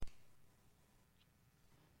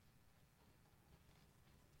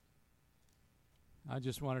I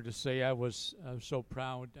just wanted to say I was so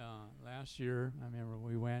proud last year. I remember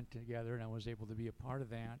we went together and I was able to be a part of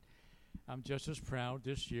that. I'm just as proud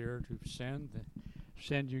this year to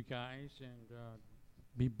send you guys and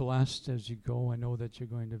be blessed as you go. I know that you're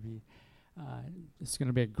going to be, it's going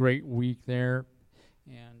to be a great week there.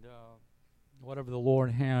 And whatever the Lord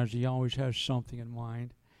has, He always has something in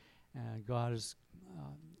mind. God is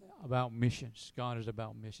about missions. God is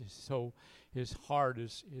about missions. So His heart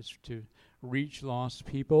is to reach lost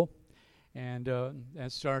people. And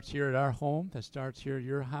that starts here at our home. That starts here at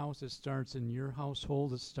your house. It starts in your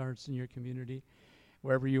household. It starts in your community.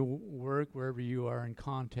 Wherever you work, wherever you are in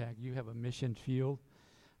contact, you have a mission field.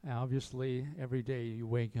 Obviously, every day you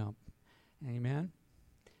wake up. Amen?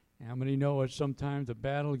 And how many know that sometimes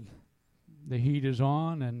the heat is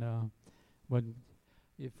on, and when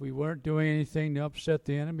if we weren't doing anything to upset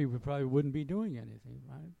the enemy, we probably wouldn't be doing anything,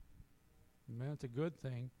 right? And that's a good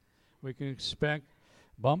thing. We can expect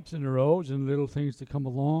bumps in the roads and little things to come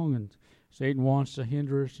along, and Satan wants to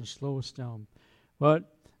hinder us and slow us down.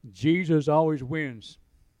 But Jesus always wins.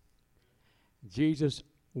 Jesus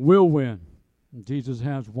will win. Jesus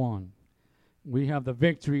has won. We have the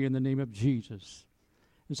victory in the name of Jesus.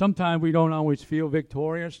 And sometimes we don't always feel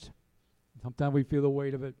victorious. Sometimes we feel the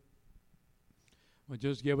weight of it. But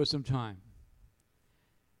just give us some time.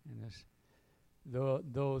 And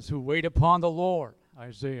those who wait upon the Lord,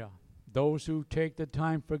 Isaiah, those who take the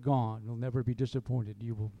time for God will never be disappointed.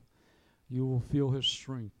 You will feel His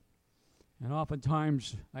strength. And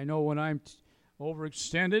oftentimes, I know when I'm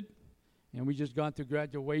overextended, and we just got through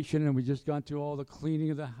graduation, and we just got through all the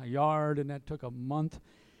cleaning of the yard, and that took a month.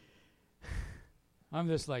 I'm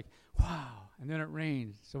just like, wow. And then it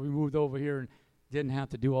rained, so we moved over here and didn't have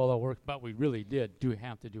to do all that work, but we really did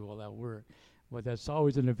have to do all that work. But that's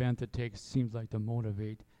always an event that seems like to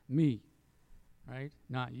motivate me, right?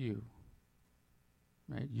 Not you.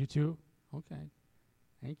 Right? You too? Okay.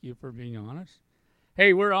 Thank you for being honest.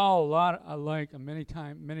 Hey, we're all a lot alike in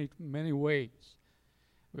many ways.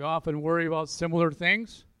 We often worry about similar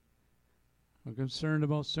things. We're concerned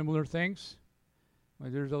about similar things.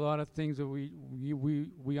 But there's a lot of things that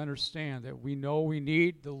we understand, that we know we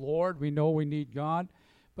need the Lord, we know we need God,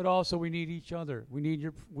 but also we need each other. We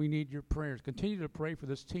need your prayers. Continue to pray for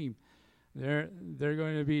this team. They're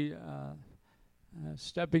going to be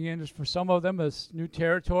stepping in, for some of them, as new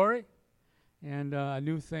territory and a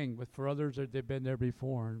new thing, but for others, they've been there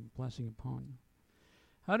before, and blessing upon you.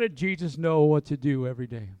 How did Jesus know what to do every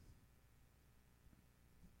day?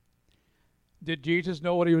 Did Jesus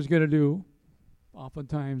know what He was going to do?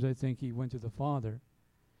 Oftentimes, I think He went to the Father.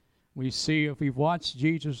 We see, if we've watched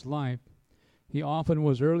Jesus' life, He often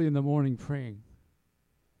was early in the morning praying.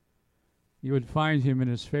 You would find Him in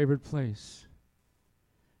His favorite place.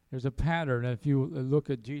 There's a pattern, if you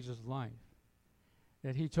look at Jesus' life,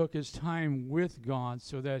 that He took His time with God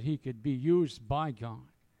so that He could be used by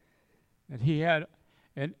God. That He had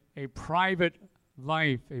a private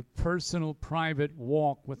life, a personal, private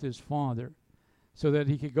walk with His Father, so that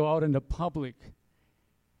He could go out into public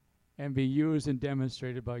and be used and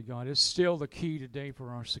demonstrated by God. It's still the key today for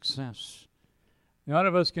our success. None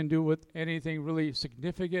of us can do with anything really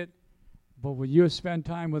significant, but when you spend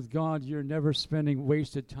time with God, you're never spending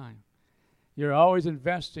wasted time. You're always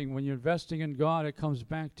investing. When you're investing in God, it comes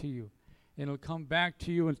back to you. It'll come back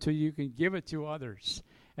to you until you can give it to others.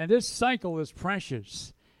 And this cycle is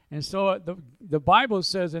precious. And so the Bible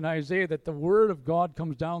says in Isaiah that the word of God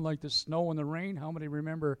comes down like the snow and the rain. How many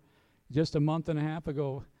remember just a month and a half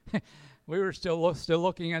ago, we were still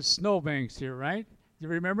looking at snowbanks here, right? Do you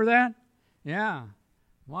remember that? Yeah.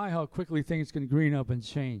 My, how quickly things can green up and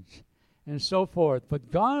change and so forth.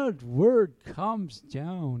 But God's word comes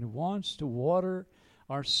down and wants to water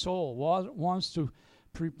our soul, wants to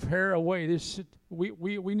prepare a way.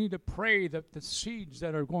 We need to pray that the seeds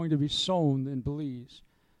that are going to be sown in Belize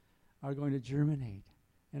are going to germinate.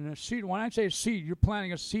 And a seed, when I say seed, you're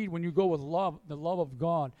planting a seed when you go with love, the love of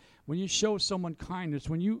God. When you show someone kindness,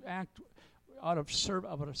 when you act out of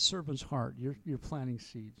a servant's heart, you're planting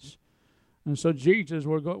seeds. And so Jesus,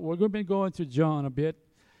 we're going to be going through John a bit,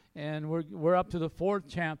 and we're up to the 4th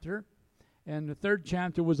chapter, and the 3rd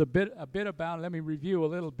chapter was a bit about. Let me review a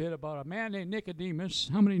little bit about a man named Nicodemus.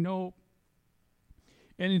 How many know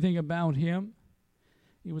anything about him?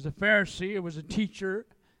 He was a Pharisee. He was a teacher.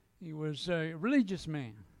 He was a religious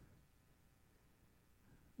man.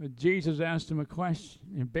 But Jesus asked him a question,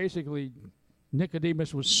 and basically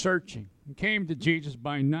Nicodemus was searching. He came to Jesus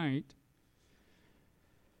by night,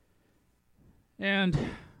 and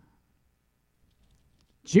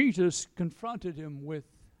Jesus confronted him with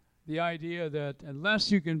the idea that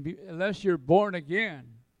unless you're born again,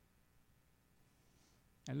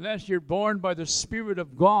 Unless you're born by the Spirit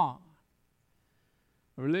of God,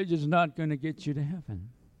 religion's not going to get you to heaven.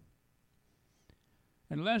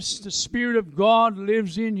 Unless the Spirit of God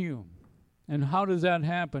lives in you. And how does that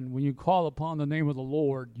happen? When you call upon the name of the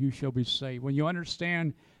Lord, you shall be saved. When you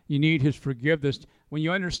understand you need His forgiveness. When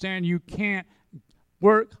you understand you can't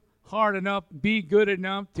work hard enough, be good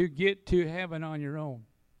enough to get to heaven on your own.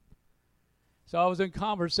 So I was in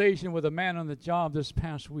conversation with a man on the job this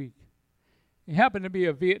past week. He happened to be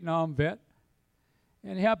a Vietnam vet,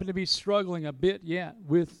 and he happened to be struggling a bit yet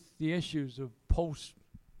with the issues of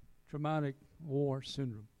post-traumatic war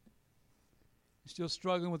syndrome. He's still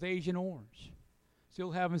struggling with Agent Orange,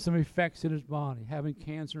 still having some effects in his body, having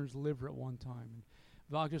cancer in his liver at one time. And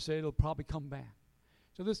the doctor said it'll probably come back.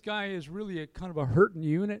 So this guy is really a kind of a hurting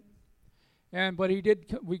unit. But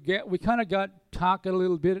we kind of got talking a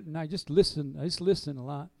little bit, and I just listened a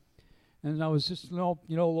lot. And I was just,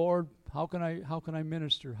 Lord, how can I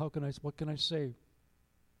minister? What can I say?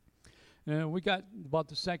 And we got about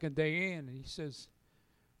the second day in, and he says,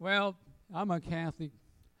 well, I'm a Catholic.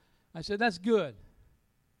 I said, that's good.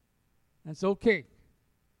 That's okay.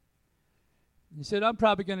 He said, I'm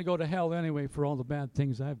probably going to go to hell anyway for all the bad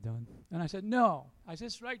things I've done. And I said, no. I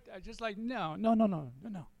just like, no.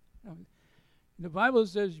 The Bible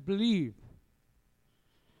says, believe,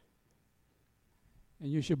 and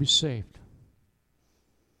you shall be saved.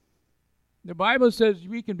 The Bible says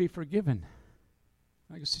we can be forgiven.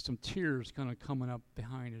 I can see some tears kind of coming up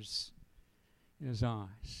behind his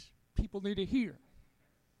eyes. People need to hear.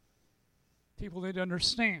 People need to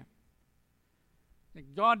understand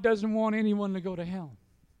that God doesn't want anyone to go to hell.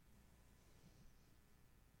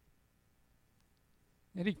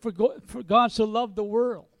 And for God so loved the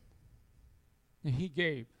world that He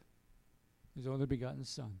gave His only begotten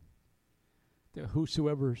Son, that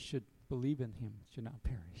whosoever should believe in Him should not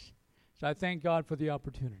perish. So I thank God for the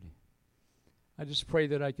opportunity. I just pray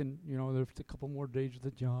that I can, there's a couple more days of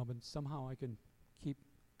the job, and somehow I can keep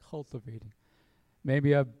cultivating.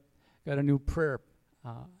 Maybe I've got a new prayer,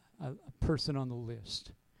 a person on the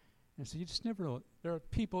list. And so you just never know. There are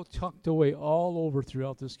people tucked away all over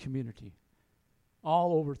throughout this community.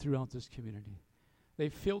 They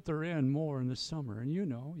filter in more in the summer. And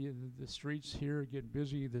the streets here get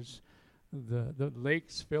busy. The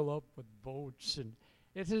lakes fill up with boats. And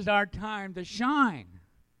this is our time to shine.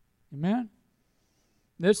 Amen?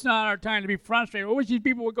 This is not our time to be frustrated. I wish these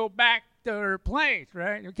people would go back to their place,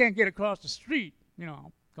 right? You can't get across the street.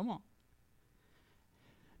 Come on.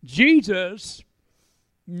 Jesus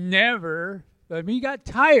never, he got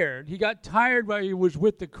tired. He got tired while he was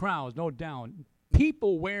with the crowds, no doubt.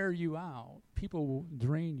 People wear you out. People will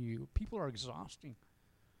drain you. People are exhausting.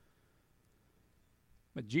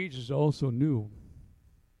 But Jesus also knew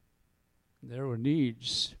there were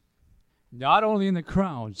needs, not only in the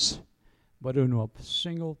crowds, but in a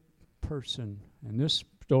single person. And this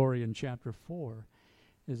story in chapter 4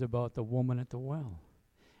 is about the woman at the well.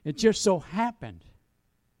 It just so happened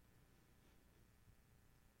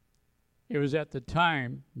it was at the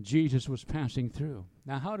time Jesus was passing through.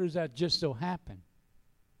 Now, how does that just so happen?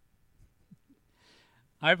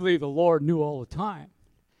 I believe the Lord knew all the time.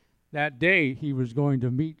 That day He was going to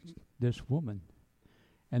meet this woman,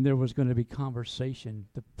 and there was going to be conversation.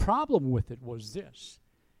 The problem with it was this.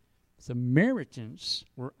 Samaritans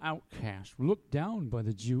were outcast, looked down by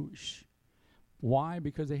the Jewish. Why?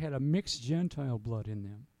 Because they had a mixed Gentile blood in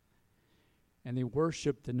them, and they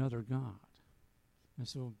worshipped another god. And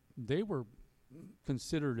so they were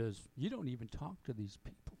considered as, you don't even talk to these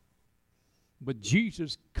people. But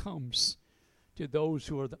Jesus comes to those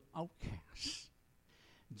who are the outcasts.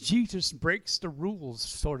 Jesus breaks the rules,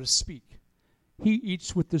 so to speak. He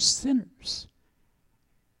eats with the sinners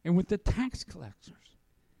and with the tax collectors.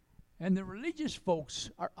 And the religious folks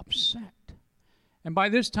are upset. And by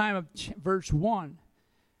this time of verse 1,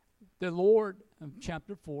 the Lord, of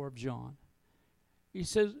chapter 4 of John, he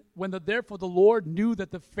says, therefore the Lord knew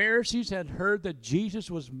that the Pharisees had heard that Jesus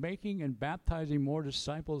was making and baptizing more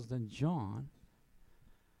disciples than John,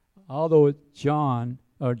 although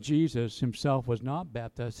Jesus himself was not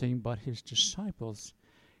baptizing, but his disciples,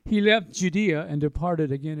 he left Judea and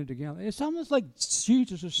departed again into Galilee. It's almost like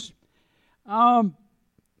Jesus is,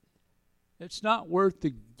 it's not worth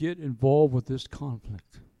to get involved with this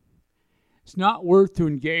conflict. It's not worth to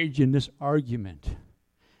engage in this argument.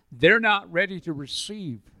 They're not ready to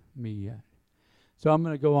receive me yet. So I'm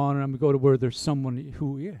going to go on and I'm going to go to where there's someone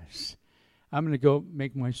who is. I'm going to go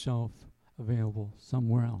make myself available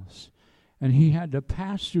somewhere else. And he had to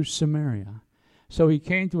pass through Samaria. So he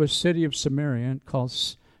came to a city of Samaria called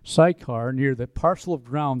Sychar, near the parcel of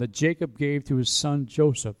ground that Jacob gave to his son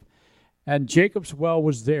Joseph. And Jacob's well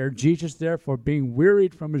was there. Jesus, therefore, being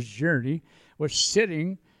wearied from his journey, was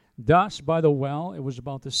sitting thus by the well. It was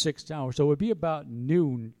about the 6th hour. So it would be about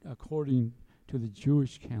noon, according to the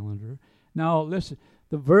Jewish calendar. Now, listen,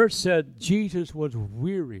 the verse said Jesus was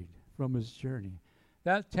wearied from his journey.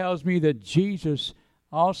 That tells me that Jesus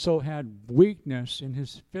also had weakness in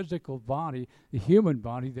his physical body, the human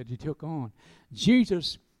body that he took on.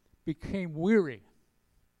 Jesus became weary.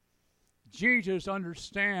 Jesus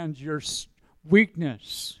understands your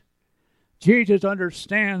weakness. Jesus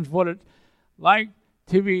understands what it's like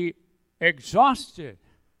to be exhausted.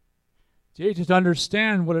 Jesus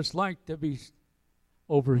understands what it's like to be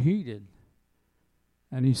overheated.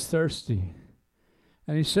 And he's thirsty.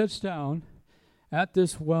 And he sits down at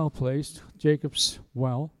this well place, Jacob's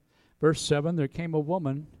well. Verse 7, there came a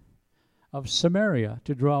woman of Samaria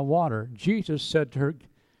to draw water. Jesus said to her,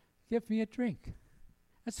 "Give me a drink."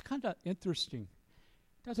 That's kind of interesting.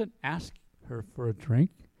 He doesn't ask her for a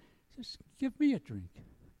drink. Just give me a drink.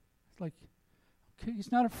 It's like, okay,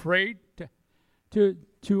 he's not afraid to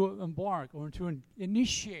embark or to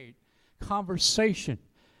initiate conversation.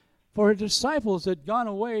 For his disciples had gone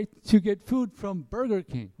away to get food from Burger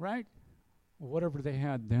King, right? Or whatever they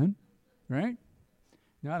had then, right?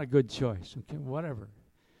 Not a good choice, okay, whatever.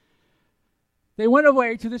 They went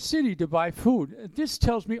away to the city to buy food. This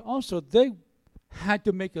tells me also they had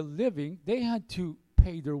to make a living. They had to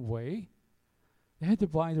pay their way. They had to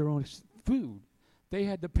buy their own food. They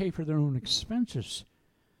had to pay for their own expenses.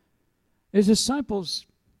 His disciples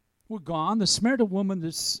were gone. The Samaritan woman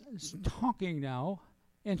is talking now,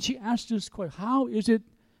 and she asked this question, how is it,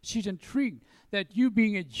 she's intrigued, that you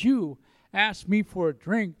being a Jew asked me for a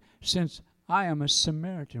drink since I am a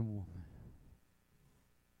Samaritan woman?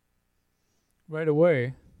 Right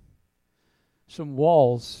away, some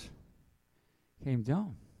walls came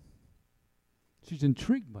down. She's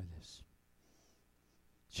intrigued by this.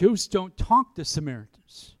 Jews don't talk to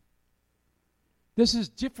Samaritans. This is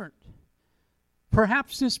different.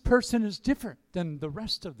 Perhaps this person is different than the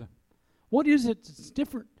rest of them. What is it that's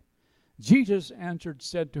different? Jesus answered,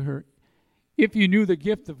 said to her, "If you knew the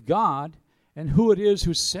gift of God and who it is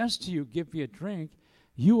who says to you, 'Give me a drink,'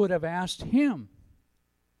 you would have asked him,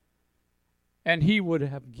 and he would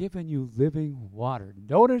have given you living water."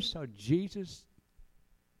 Notice how Jesus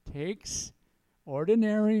takes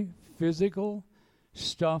ordinary physical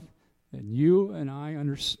stuff that you and I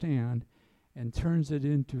understand and turns it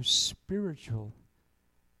into spiritual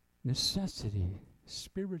necessity,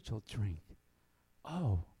 spiritual drink.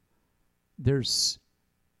 Oh, there's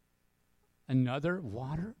another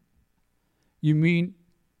water? You mean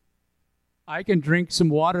I can drink some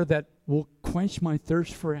water that will quench my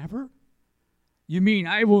thirst forever? You mean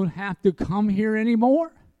I won't have to come here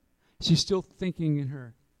anymore? She's still thinking in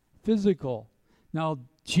her physical. Now,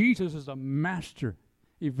 Jesus is a master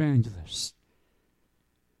evangelist.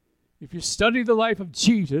 If you study the life of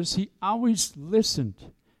Jesus, he always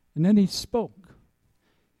listened, and then he spoke.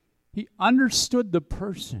 He understood the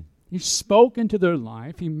person. He spoke into their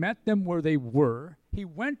life. He met them where they were. He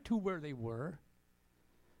went to where they were.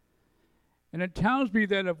 And it tells me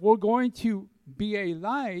that if we're going to be a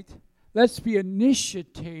light, let's be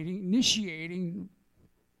initiating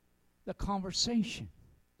the conversation.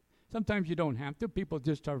 Sometimes you don't have to. People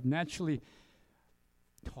just are naturally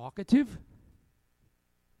talkative,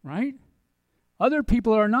 right? Other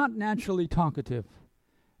people are not naturally talkative.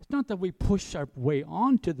 It's not that we push our way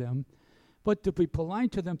onto them, but to be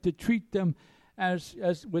polite to them, to treat them as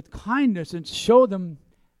with kindness and show them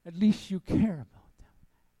at least you care about them.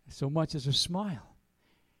 So much as a smile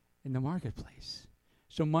in the marketplace.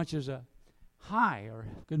 So much as a hi or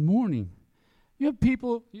good morning. You have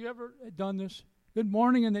people, you ever done this? Good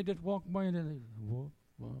morning, and they just walk by and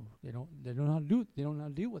they don't know how to do it. They don't know how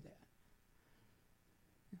to deal with that.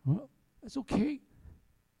 Well, that's okay.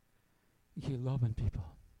 You're loving people.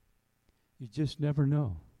 You just never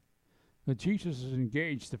know. But Jesus is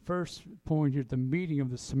engaged. The first point here, the meeting of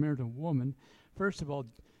the Samaritan woman. First of all,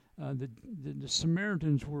 the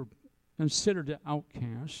Samaritans were considered the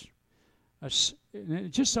outcasts. And it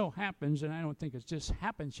just so happens, and I don't think it's just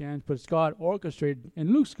happen chance, but it's God orchestrated.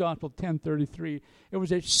 In Luke's Gospel 10:33, it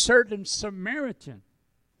was a certain Samaritan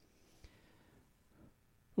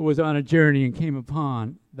who was on a journey and came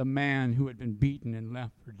upon the man who had been beaten and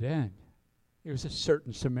left for dead. It was a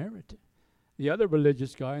certain Samaritan. The other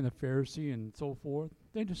religious guy and the Pharisee and so forth,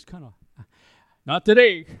 they just kind of, not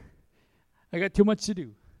today. I got too much to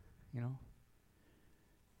do, you know.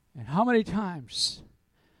 And how many times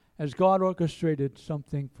has God orchestrated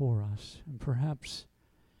something for us? And perhaps,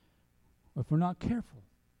 if we're not careful,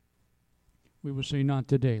 we will say, "Not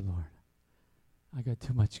today, Lord. I got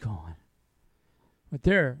too much going. But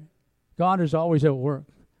there, God is always at work.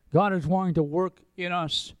 God is wanting to work in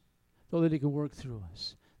us so that he can work through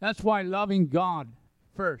us. That's why loving God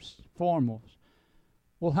first, foremost,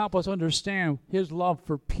 will help us understand his love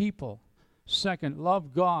for people. Second,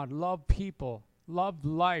 love God, love people, love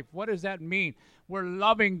life. What does that mean? We're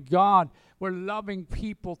loving God. We're loving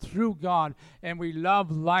people through God. And we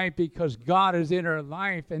love life because God is in our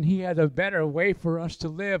life and he has a better way for us to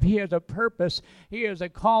live. He has a purpose. He has a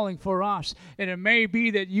calling for us. And it may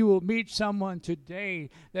be that you will meet someone today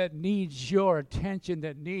that needs your attention,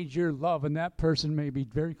 that needs your love. And that person may be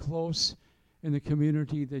very close in the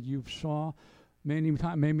community that you saw many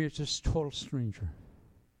times. Maybe it's just a total stranger.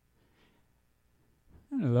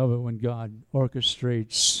 And I love it when God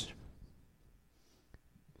orchestrates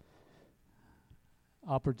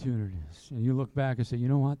opportunities. And you look back and say, you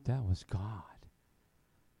know what? That was God.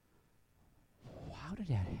 How did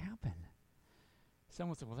that happen?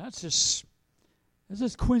 Someone said, well, that's just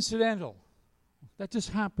coincidental. That just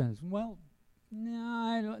happens. Well,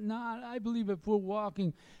 no, I believe if we're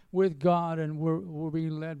walking with God and we're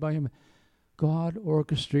being led by him, God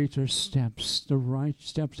orchestrates our steps. The right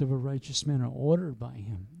steps of a righteous man are ordered by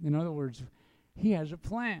him. In other words, he has a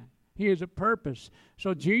plan. He has a purpose.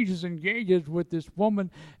 So Jesus engages with this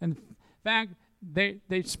woman. And in fact,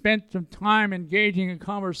 they spent some time engaging in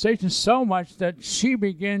conversation so much that she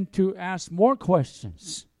began to ask more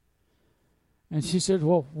questions. And she said,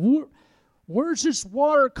 well, where's this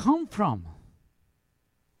water come from?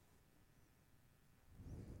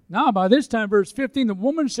 Now, by this time, verse 15, the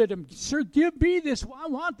woman said to him, sir, give me this. I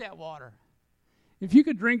want that water. If you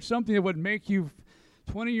could drink something that would make you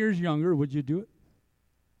 20 years younger, would you do it?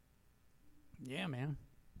 Yeah, man.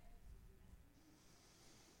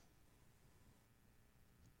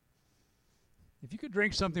 If you could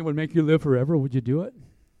drink something that would make you live forever, would you do it?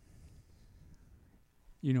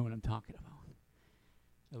 You know what I'm talking about.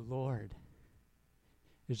 The Lord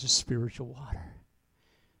is the spiritual water.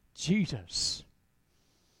 Jesus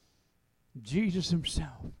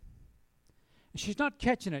himself. And she's not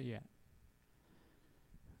catching it yet.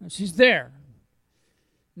 And she's there.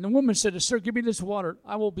 And the woman said, sir, give me this water.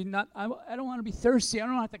 I don't want to be thirsty. I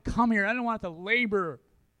don't have to come here. I don't want to labor.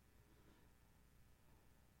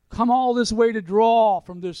 Come all this way to draw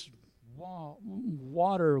from this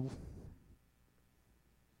water. And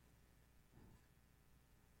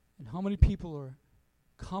how many people are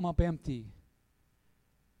come up empty?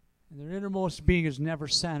 And their innermost being is never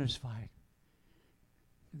satisfied.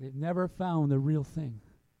 They've never found the real thing.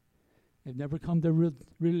 They've never come to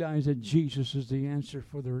realize that Jesus is the answer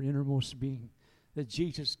for their innermost being. That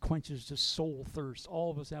Jesus quenches the soul thirst.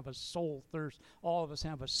 All of us have a soul thirst. All of us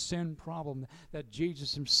have a sin problem that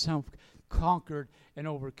Jesus himself conquered and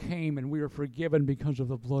overcame, and we are forgiven because of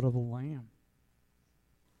the blood of the Lamb.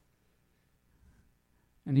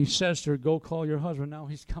 And he says to her, go call your husband. Now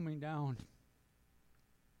he's coming down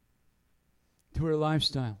to her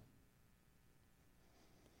lifestyle.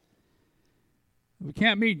 We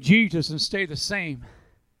can't meet Jesus and stay the same.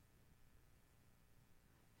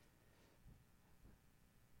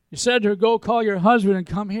 He said to her, go call your husband and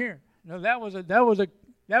come here. Now that was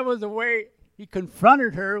the way he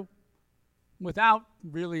confronted her without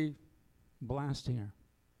really blasting her.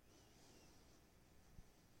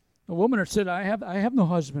 The woman said, I have no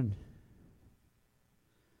husband.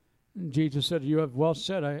 And Jesus said, you have well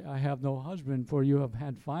said, I have no husband, for you have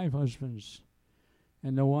had 5 husbands,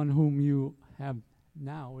 and the one whom you have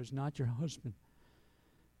now is not your husband.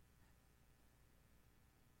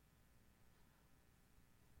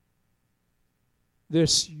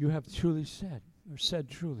 This you have truly said, or said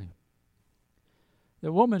truly.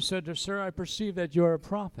 The woman said to her, sir, I perceive that you are a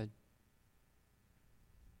prophet.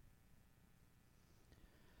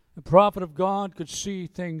 The prophet of God could see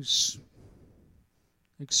things,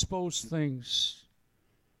 expose things,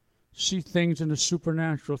 see things in the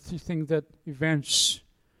supernatural, see things that events.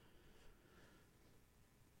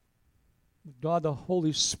 God, the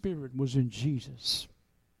Holy Spirit, was in Jesus,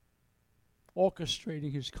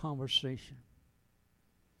 orchestrating his conversation.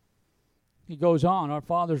 He goes on, our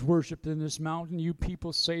fathers worshipped in this mountain. You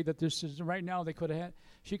people say that this is, right now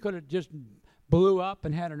she could have just blew up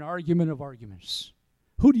and had an argument of arguments.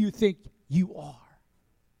 Who do you think you are?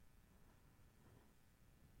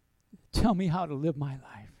 Tell me how to live my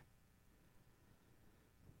life.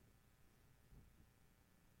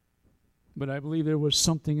 But I believe there was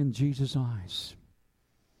something in Jesus' eyes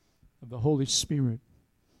of the Holy Spirit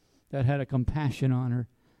that had a compassion on her,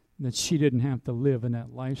 that she didn't have to live in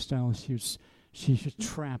that lifestyle she was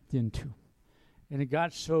trapped into. And it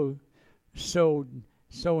got so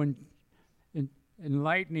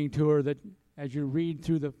enlightening to her that as you read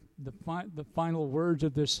through the final words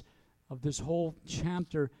of this whole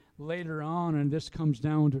chapter later on, and this comes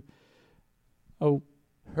down to, oh,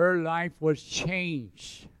 her life was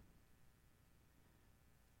changed.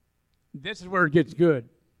 This is where it gets good.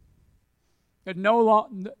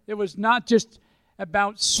 It was not just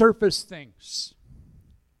about surface things.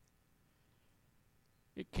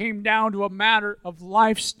 It came down to a matter of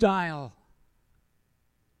lifestyle,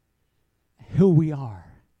 who we are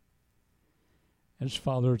as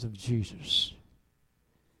followers of Jesus.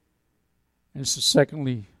 And so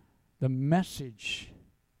secondly, the message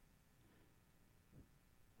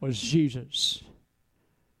was Jesus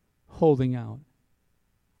holding out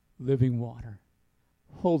living water,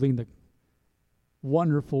 holding the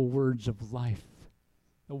wonderful words of life,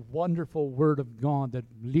 the wonderful word of God that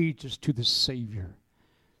leads us to the Savior.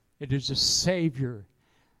 It is the Savior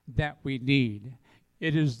that we need.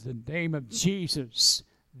 It is the name of Jesus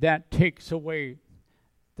that takes away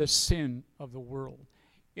the sin of the world.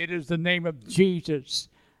 It is the name of Jesus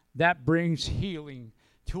that brings healing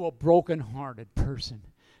to a broken-hearted person,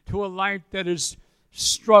 to a life that has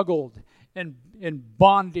struggled and in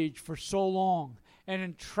bondage for so long, and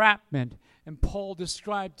entrapment. And Paul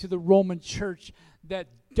described to the Roman church that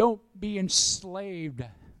don't be enslaved.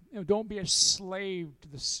 Don't be a slave to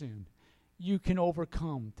the sin. You can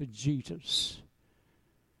overcome through Jesus.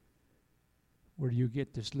 Where do you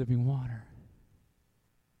get this living water?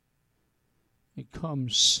 It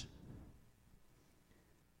comes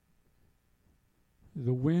through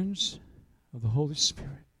the winds of the Holy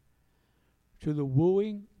Spirit, through the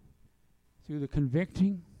wooing, through the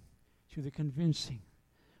convicting, through the convincing.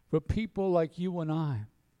 For people like you and I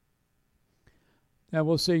that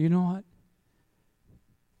will say, you know what?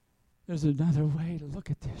 There's another way to look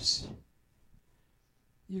at this.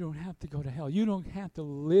 You don't have to go to hell. You don't have to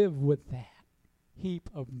live with that heap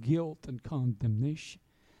of guilt and condemnation.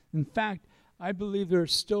 In fact, I believe there are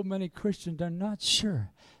still many Christians that are not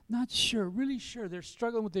sure, really sure. They're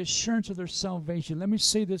struggling with the assurance of their salvation. Let me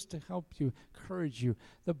say this to help you, encourage you.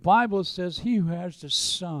 The Bible says, he who has the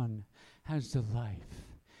Son has the life.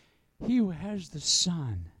 He who has the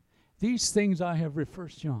Son. These things I have, 1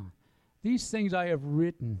 John, these things I have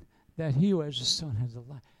written, that he who has the Son has the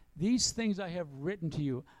life. These things I have written to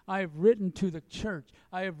you. I have written to the church.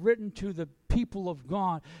 I have written to the people of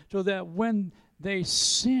God, so that when they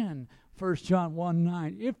sin, 1 John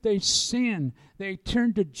 1:9, if they sin, they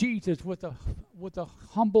turn to Jesus with a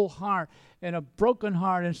humble heart and a broken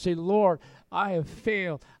heart and say, Lord, I have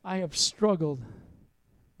failed. I have struggled.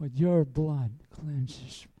 But your blood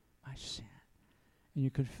cleanses my sin. And you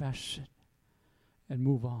confess it and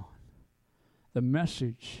move on. The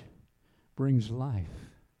message brings life.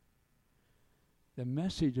 The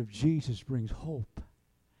message of Jesus brings hope.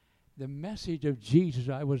 The message of Jesus,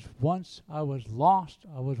 I was lost,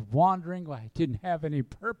 I was wandering, I didn't have any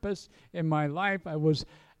purpose in my life. I was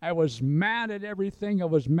mad at everything. I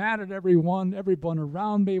was mad at everyone. Everyone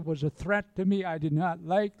around me was a threat to me. I did not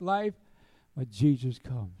like life. But Jesus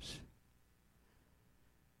comes.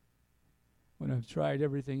 When I've tried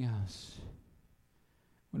everything else,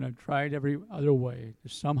 when I've tried every other way to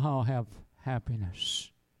somehow have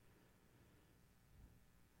happiness,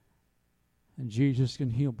 and Jesus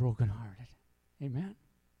can heal brokenhearted. Amen?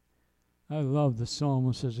 I love the psalm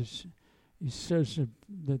that says, he says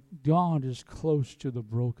that God is close to the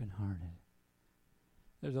brokenhearted.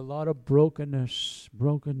 There's a lot of broken,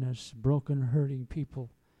 hurting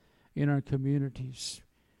people in our communities.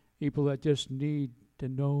 People that just need to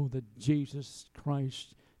know that Jesus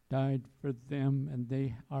Christ died for them, and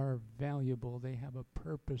they are valuable. They have a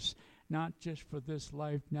purpose, not just for this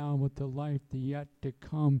life now, but the life yet to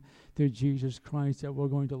come through Jesus Christ that we're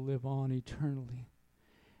going to live on eternally.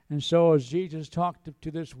 And so as Jesus talked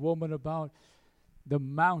to this woman about the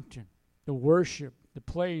mountain, the worship, the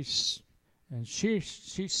place, and she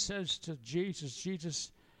says to Jesus, she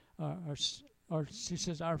says,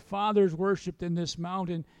 our fathers worshipped in this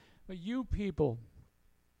mountain, but you people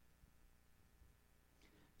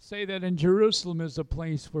say that in Jerusalem is the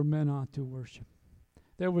place where men ought to worship.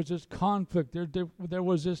 There was this conflict. There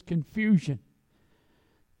was this confusion.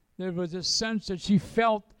 There was this sense that she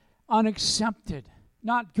felt unaccepted,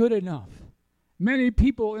 not good enough. Many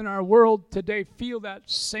people in our world today feel that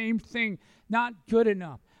same thing, not good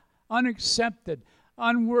enough, unaccepted,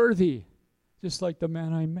 unworthy, just like the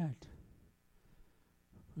man I met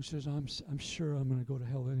who says, I'm sure I'm going to go to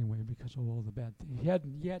hell anyway because of all the bad things. He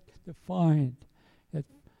hadn't yet defined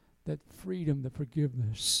that freedom, the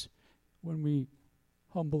forgiveness, when we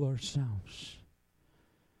humble ourselves.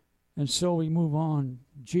 And so we move on.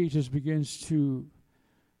 Jesus begins to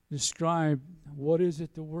describe what is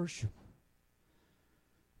it to worship.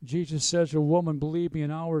 Jesus says, "A woman, believe me,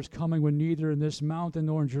 an hour is coming when neither in this mountain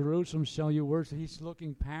nor in Jerusalem shall you worship." He's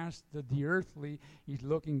looking past the earthly. He's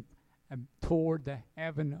looking toward the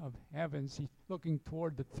heaven of heavens. He's looking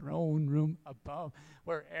toward the throne room above,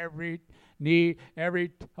 where every knee, every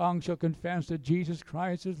tongue shall confess that Jesus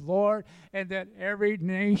Christ is Lord, and that every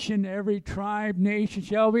nation, every tribe, nation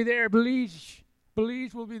shall be there. Belize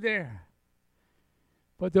will be there.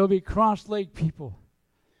 But there'll be Cross Lake people.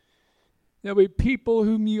 There'll be people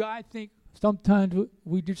whom I think sometimes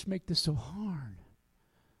we just make this so hard.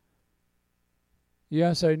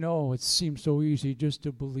 Yes, I know it seems so easy just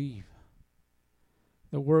to believe.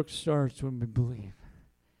 The work starts when we believe.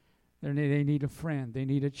 They need a friend. They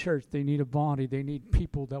need a church. They need a body. They need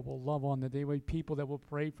people that will love on them. They need people that will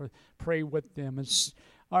pray with them.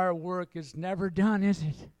 Our work is never done, is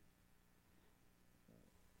it?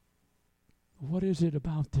 What is it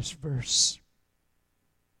about this verse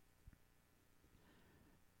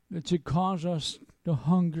that should cause us to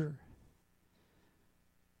hunger?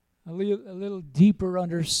 A little deeper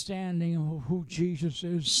understanding of who Jesus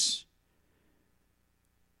is.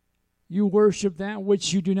 You worship that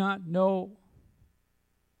which you do not know.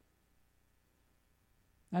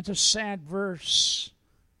 That's a sad verse.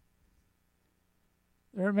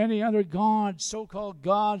 There are many other gods, so-called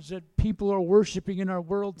gods, that people are worshiping in our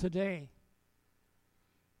world today.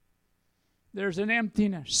 There's an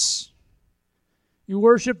emptiness. You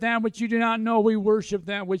worship that which you do not know. We worship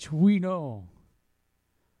that which we know.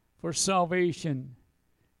 For salvation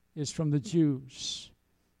is from the Jews.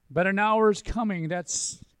 But an hour is coming.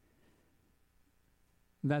 That's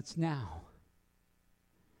now.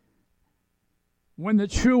 When the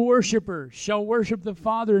true worshiper shall worship the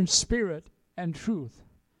Father in spirit and truth.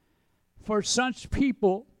 For such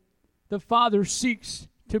people, the Father seeks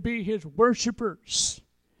to be his worshipers.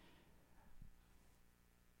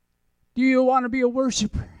 Do you want to be a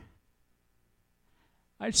worshiper?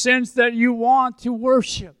 I sense that you want to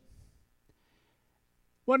worship.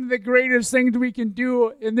 One of the greatest things we can do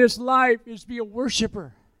in this life is be a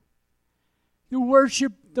worshiper. To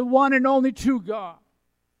worship the one and only true God.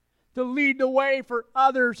 To lead the way for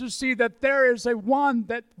others to see that there is that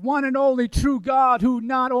one and only true God who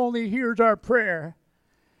not only hears our prayer,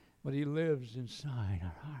 but he lives inside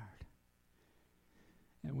our heart.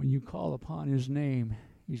 And when you call upon his name,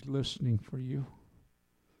 he's listening for you.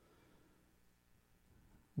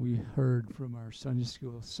 We heard from our Sunday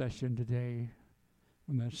school session today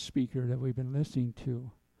from that speaker that we've been listening to.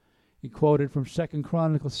 He quoted from 2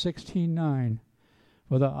 Chronicles 16:9,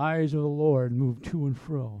 "For the eyes of the Lord move to and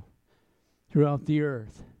fro throughout the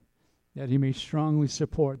earth, that he may strongly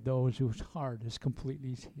support those whose heart is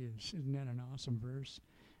completely his." Isn't that an awesome verse?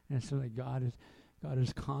 And it's like God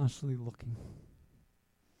is constantly looking.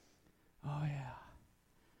 Oh yeah.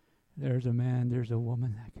 There's a man, there's a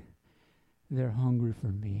woman they're hungry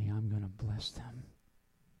for me. I'm going to bless them.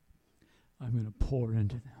 I'm going to pour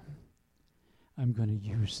into them. I'm going to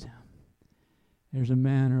use them. There's a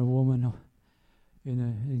man or a woman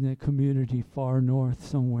in a community far north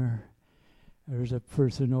somewhere. There's a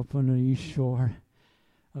person up on the east shore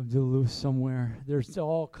of Duluth somewhere. There's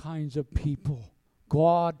all kinds of people.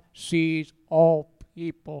 God sees all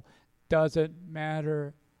people. Doesn't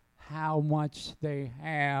matter how much they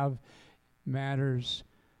have. Matters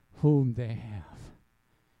whom they have.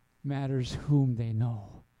 Matters whom they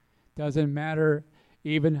know. Doesn't matter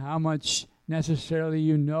even how much necessarily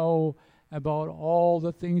you know about all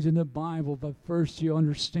the things in the Bible, but first you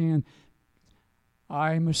understand,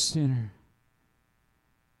 I'm a sinner.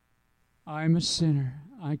 I'm a sinner.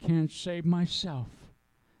 I can't save myself.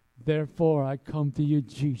 Therefore, I come to you,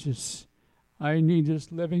 Jesus. I need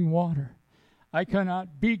this living water. I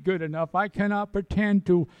cannot be good enough. I cannot pretend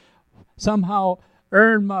to somehow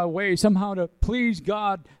earn my way, somehow to please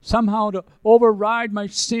God, somehow to override my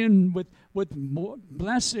sin with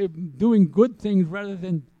blessing, doing good things rather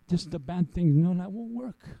than just the bad things. No, that won't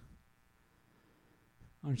work.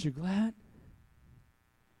 Aren't you glad?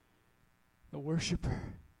 The worshiper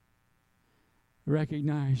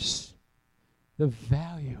recognize the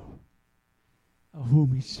value of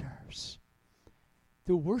whom he serves.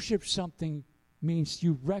 To worship something means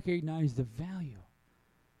you recognize the value.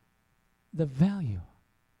 The value.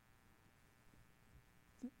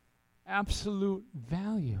 Absolute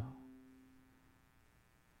value.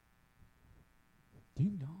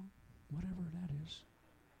 Ding dong, whatever that is.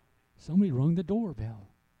 Somebody rung the doorbell.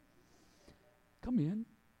 Come in.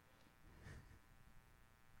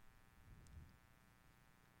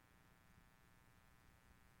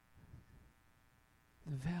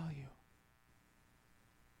 The value.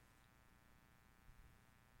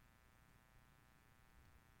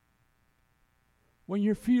 when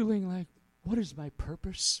you're feeling like, what is my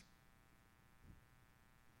purpose?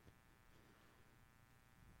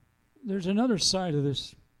 There's another side of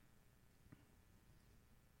this.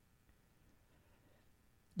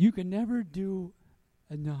 You can never do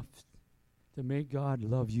enough to make God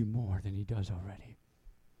love you more than he does already.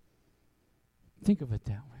 Think of it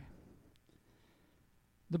that way.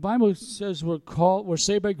 The Bible says we're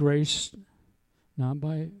saved by grace, not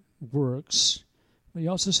by works. But he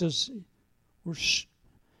also says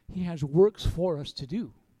he has works for us to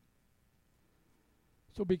do.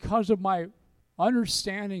 So because of my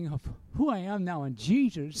understanding of who I am now in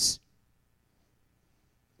Jesus,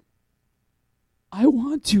 I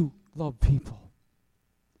want to love people.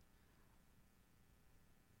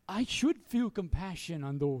 I should feel compassion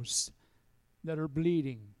on those that are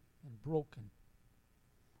bleeding and broken.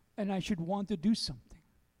 And I should want to do something.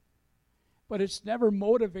 But it's never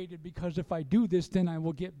motivated because if I do this, then I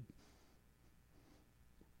will get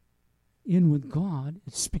in with God.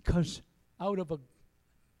 It's because out of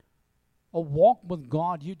a walk with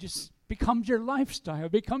God, you just becomes your lifestyle.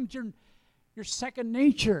 It becomes your second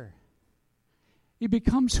nature. It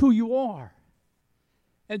becomes who you are.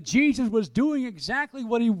 And Jesus was doing exactly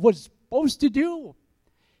what he was supposed to do.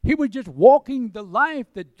 He was just walking the life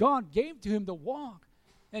that God gave to him to walk.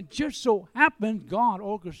 And just so happened, God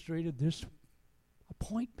orchestrated this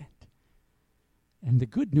appointment. And the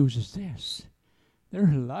good news is this: their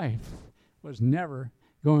life was never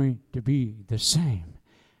going to be the same.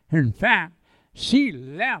 In fact, she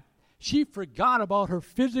left. She forgot about her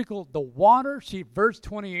physical, the water. Verse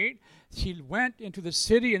 28, she went into the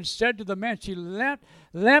city and said to the man, she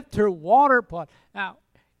left her water pot. Now,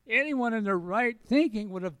 anyone in their right thinking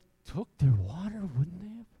would have took their water, wouldn't they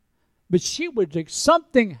have? But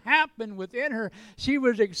something happened within her. She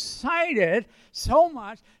was excited so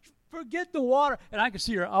much. Forget the water. And I could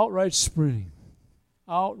see her outright sprinting.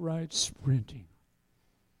 Outright sprinting.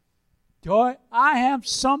 Joy, I have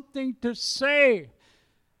something to say.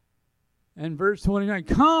 And verse 29,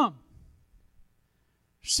 come,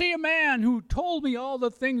 see a man who told me all the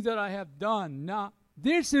things that I have done. Now,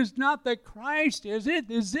 this is not the Christ, is it?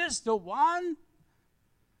 Is this the one?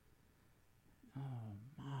 Oh,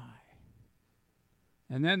 my.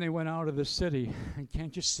 And then they went out of the city. And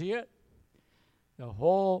can't you see it? The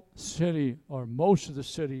whole city, or most of the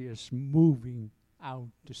city, is moving out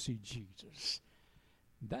to see Jesus.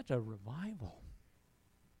 That's a revival.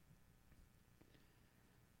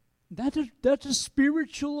 That's a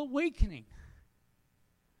spiritual awakening.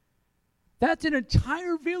 That's an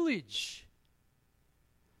entire village.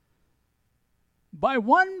 By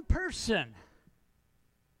one person.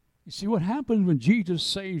 You see what happens when Jesus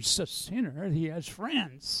saves a sinner? He has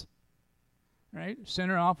friends. Right? A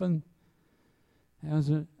sinner often has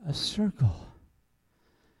a circle.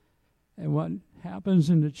 And what happens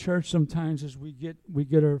in the church sometimes is we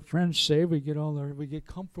get our friends saved, we get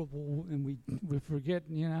comfortable, and we forget,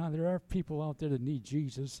 there are people out there that need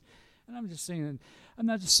Jesus. And I'm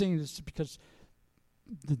not just saying this because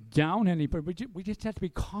to down anybody, we just have to be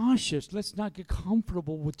cautious. Let's not get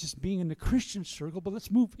comfortable with just being in the Christian circle, but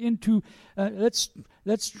let's move into,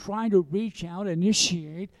 let's try to reach out,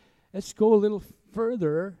 initiate. Let's go a little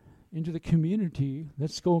further into the community.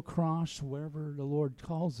 Let's go across wherever the Lord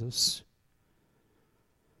calls us.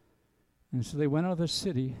 And so they went out of the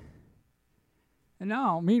city. And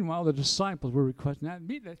now, meanwhile, the disciples were requesting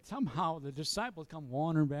that. Somehow the disciples come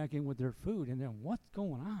wandering back in with their food. And then what's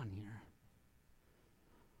going on here?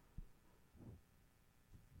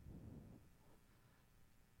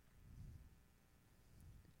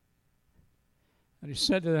 And he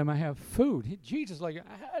said to them, I have food. Jesus like,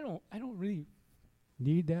 I don't really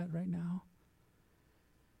need that right now.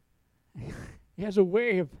 He has a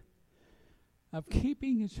way of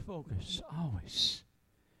keeping his focus always.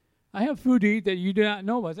 I have food to eat that you do not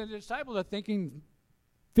know about. The disciples are thinking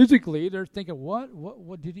physically, they're thinking,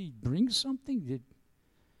 what did he bring something?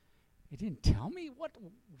 He didn't tell me?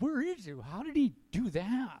 Where is it? How did he do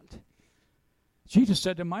that? Jesus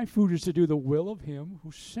said to my food is to do the will of him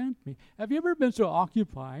who sent me. Have you ever been so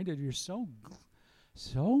occupied that you're so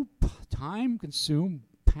time consumed,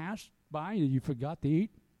 passed by that you forgot to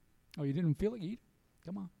eat? Oh, you didn't feel like eat?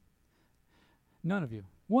 Come on. None of you.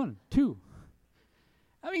 1, 2.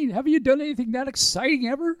 I mean, have you done anything that exciting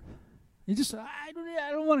ever? You just, I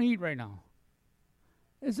don't want to eat right now.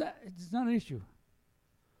 It's not an issue.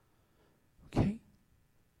 Okay?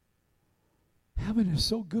 Heaven is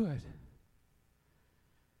so good.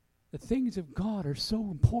 The things of God are so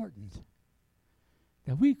important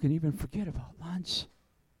that we can even forget about lunch.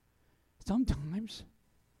 Sometimes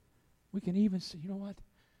we can even say, you know what?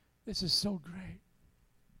 This is so great.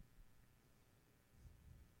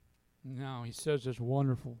 No, he says it's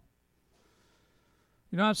wonderful.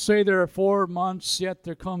 Do not say there are 4 months, yet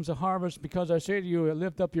there comes a harvest, because I say to you,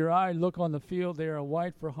 lift up your eye, look on the field, they are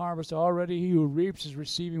white for harvest already. He who reaps is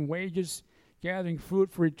receiving wages, gathering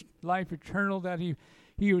fruit for life eternal, that he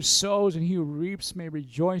who sows and he who reaps may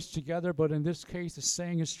rejoice together. But in this case, the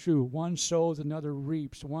saying is true. One sows, another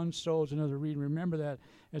reaps. One sows, another reaps. Remember that.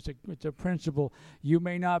 It's a principle. You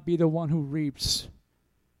may not be the one who reaps,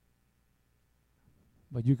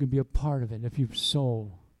 but you can be a part of it if you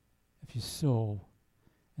sow. If you sow.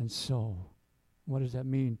 And so, what does that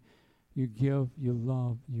mean? You give, you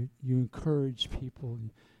love, you encourage people,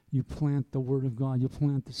 you plant the Word of God, you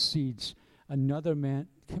plant the seeds. Another man,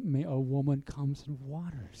 a woman comes and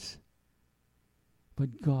waters.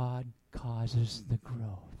 But God causes the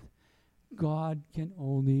growth. God can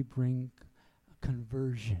only bring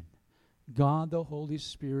conversion. God, the Holy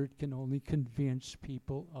Spirit, can only convince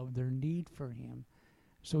people of their need for Him.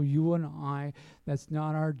 So you and I, that's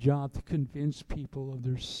not our job to convince people of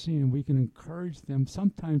their sin. We can encourage them.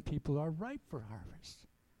 Sometimes people are ripe for harvest.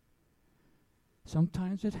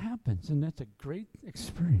 Sometimes it happens, and that's a great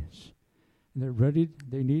experience. And they're ready,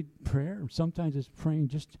 they need prayer. Sometimes it's praying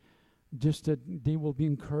just that they will be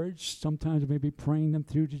encouraged. Sometimes it may be praying them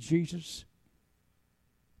through to Jesus.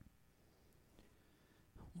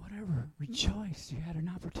 Whatever, rejoice, you had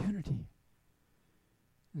an opportunity.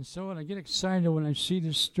 And so when I get excited when I see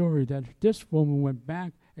this story, that this woman went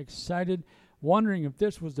back excited, wondering if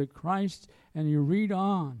this was the Christ. And you read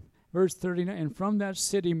on, verse 39, and from that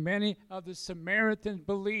city many of the Samaritans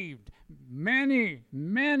believed. Many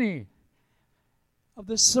of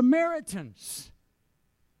the Samaritans,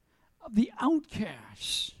 of the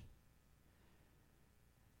outcasts.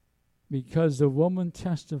 Because the woman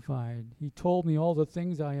testified, he told me all the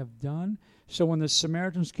things I have done. So when the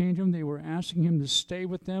Samaritans came to him, they were asking him to stay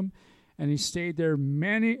with them, and he stayed there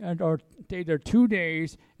 2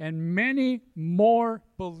 days, and many more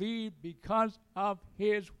believed because of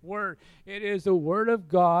his word. It is the word of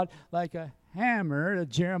God, like a hammer, that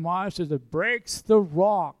Jeremiah says, that breaks the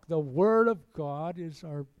rock. The word of God is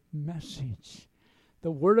our message.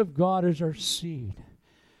 The word of God is our seed.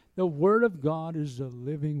 The word of God is the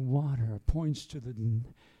living water. It points to the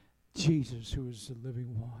Jesus, who is the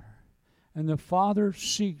living water. And the Father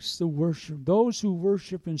seeks the worship, those who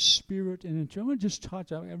worship in spirit and in truth. I want to just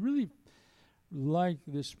touch. I really like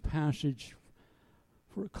this passage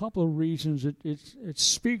for a couple of reasons. It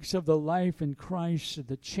speaks of the life in Christ,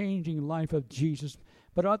 the changing life of Jesus,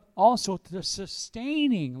 but also the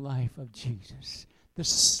sustaining life of Jesus,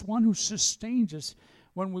 the one who sustains us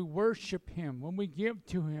when we worship Him, when we give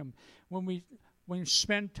to Him, when we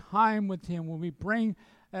spend time with Him, when we bring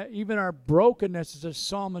even our brokenness, as the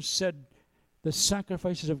psalmist said, the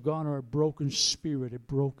sacrifices of God are a broken spirit, a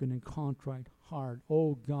broken and contrite heart.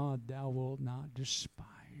 O God, Thou wilt not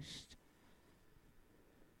despise.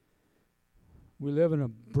 We live in a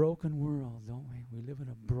broken world, don't we? We live in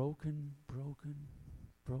a brokenness.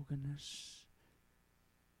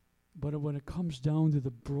 But when it comes down to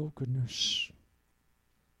the brokenness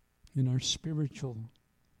in our spiritual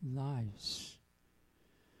lives,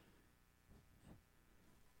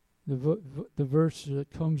 the verse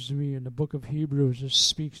that comes to me in the book of Hebrews just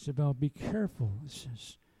speaks about, be careful, it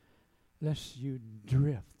says, lest you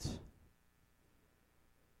drift.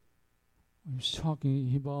 He's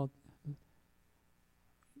talking about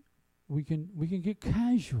we can get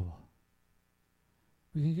casual.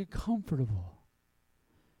 We can get comfortable.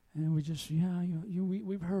 And we just,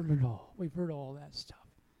 we've heard it all. We've heard all that stuff.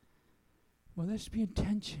 Well, let's be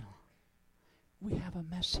intentional. We have a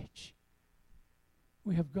message.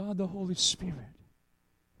 We have God the Holy Spirit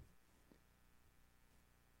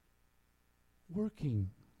working,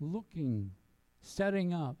 looking,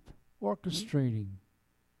 setting up, orchestrating.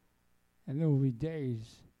 And there will be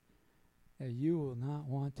days that you will not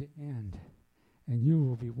want to end. And you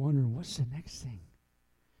will be wondering, what's the next thing?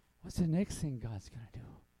 What's the next thing God's going to do?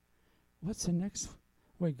 What's the next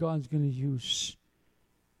way God's going to use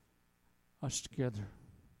us together?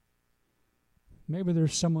 Maybe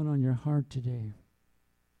there's someone on your heart today.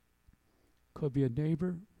 Could be a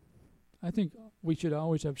neighbor. I think we should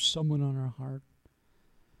always have someone on our heart.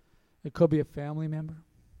 It could be a family member.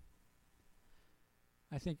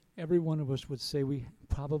 I think every one of us would say we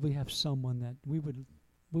probably have someone that we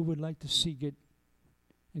would like to see get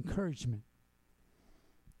encouragement.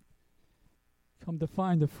 Come to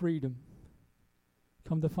find the freedom.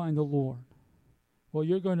 Come to find the Lord. Well,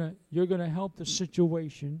 you're gonna help the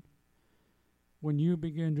situation when you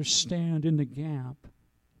begin to stand in the gap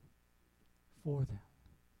for them.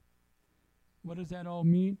 What does that all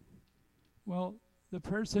mean? Well, the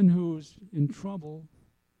person who's in trouble,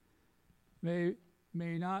 may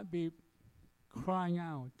not be crying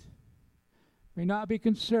out, may not be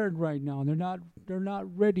concerned right now. They're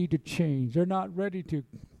not ready to change. They're not ready to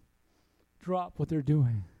drop what they're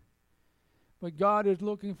doing. But God is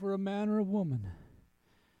looking for a man or a woman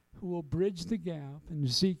who will bridge the gap. And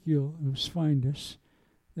Ezekiel, who's find us,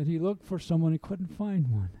 that he looked for someone, he couldn't find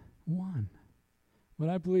one. One. But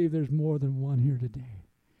I believe there's more than one here today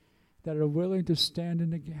that are willing to stand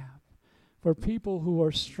in the gap for people who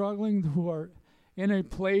are struggling, who are in a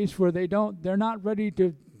place where they're not ready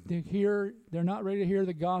to hear, they're not ready to hear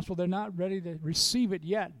the gospel, they're not ready to receive it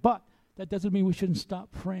yet. But that doesn't mean we shouldn't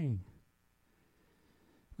stop praying.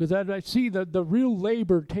 Because as I see the real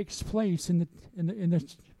labor takes place in the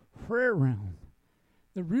prayer realm.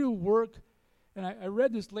 The real work. And I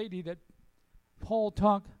read this lady that Paul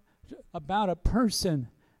talked about, a person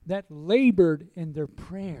that labored in their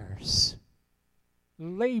prayers.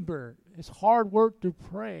 Labor. It's hard work to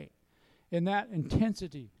pray in that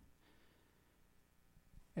intensity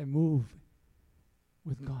and move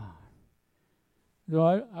with God. So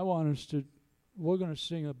I want us to, we're going to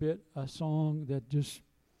sing a song that just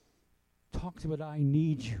talks about I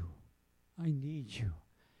need you. I need you.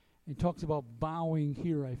 It talks about bowing,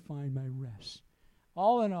 here I find my rest.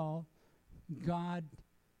 All in all, God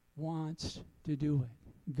wants to do it.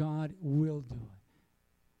 God will do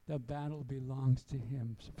it. The battle belongs to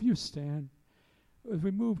Him. So if you stand, as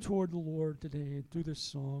we move toward the Lord today, through this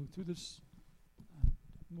song, through this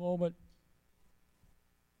moment,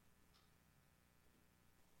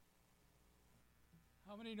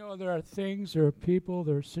 how many know there are things, there are people,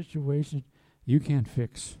 there are situations you can't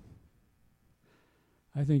fix?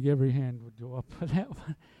 I think every hand would go up for that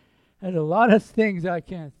one. There's a lot of things I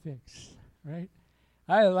can't fix, right?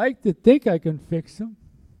 I like to think I can fix them.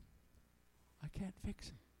 I can't fix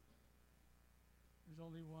them. There's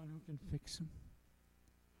only one who can fix them.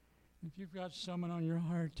 If you've got someone on your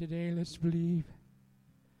heart today, let's believe.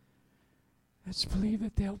 Let's believe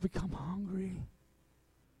that they'll become hungry.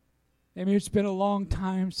 Maybe it's been a long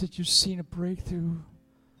time since you've seen a breakthrough.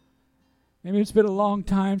 Maybe it's been a long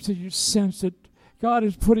time since you sense that God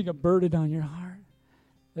is putting a burden on your heart.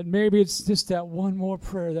 That maybe it's just that one more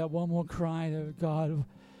prayer, that one more cry that God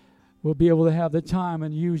will be able to have the time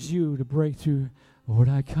and use you to break through. Lord,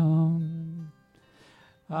 I come,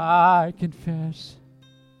 I confess,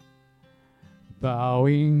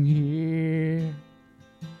 bowing here,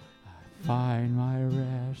 I find my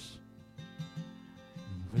rest.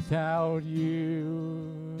 Without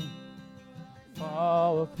you, I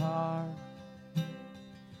fall apart.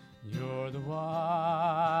 You're the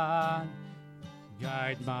one,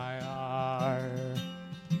 guide my heart.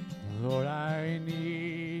 Lord, I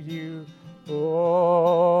need you.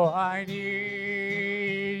 Oh, I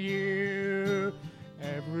need you.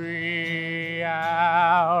 Every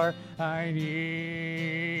hour I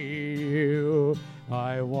need you.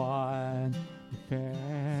 I want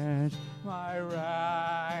defense, my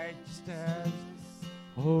righteousness.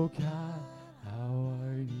 Oh God, how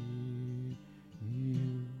I need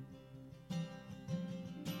you.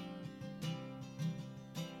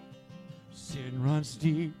 Sin runs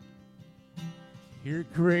deep, your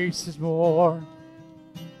grace is more.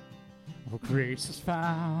 Where grace is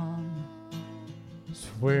found, it's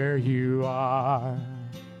where you are.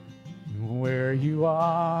 Where you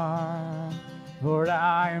are, Lord,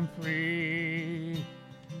 I am free.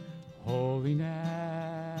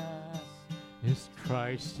 Holiness is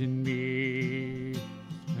Christ in me.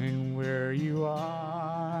 And where you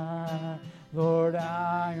are, Lord,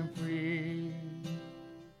 I am free.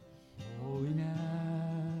 Holiness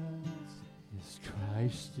is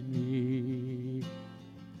Christ in me.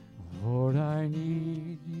 Lord, I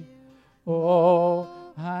need you. Oh,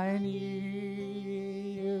 I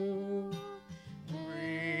need you.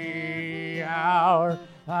 Every hour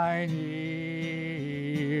I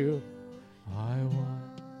need you. I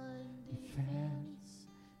want defense,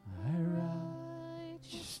 my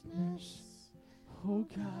righteousness. Oh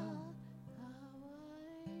God.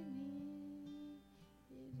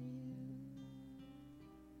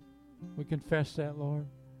 We confess that, Lord.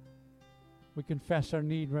 We confess our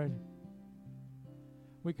need, right?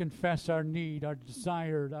 We confess our need, our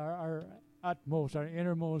desire, our utmost, our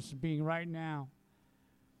innermost being right now.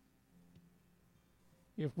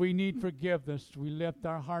 If we need forgiveness, we lift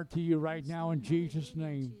our heart to you right now in Jesus'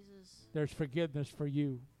 name. There's forgiveness for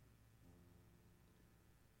you.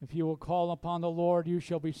 If you will call upon the Lord, you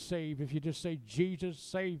shall be saved. If you just say, Jesus,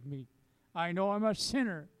 save me. I know I'm a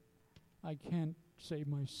sinner. I can't save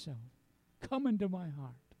myself. Come into my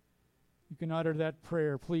heart. You can utter that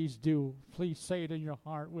prayer. Please do. Please say it in your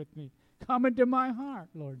heart with me. Come into my heart,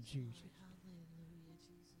 Lord Jesus. Hallelujah,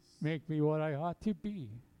 Jesus. Make me what I ought to be.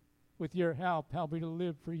 With your help me to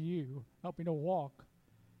live for you. Help me to walk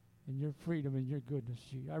in your freedom and your goodness,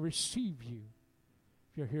 Jesus. I receive you.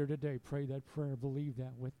 If you're here today, pray that prayer. Believe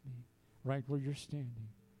that with me, right where you're standing.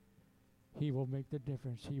 He will make the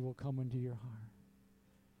difference. He will come into your heart.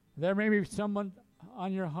 There may be someone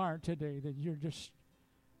on your heart today that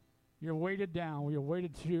you're weighted down. You're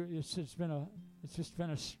weighted to. It's just been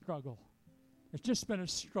a struggle. It's just been a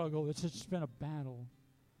struggle. It's just been a battle.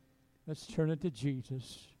 Let's turn it to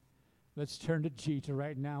Jesus. Let's turn to Jesus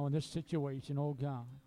right now in this situation. Oh God,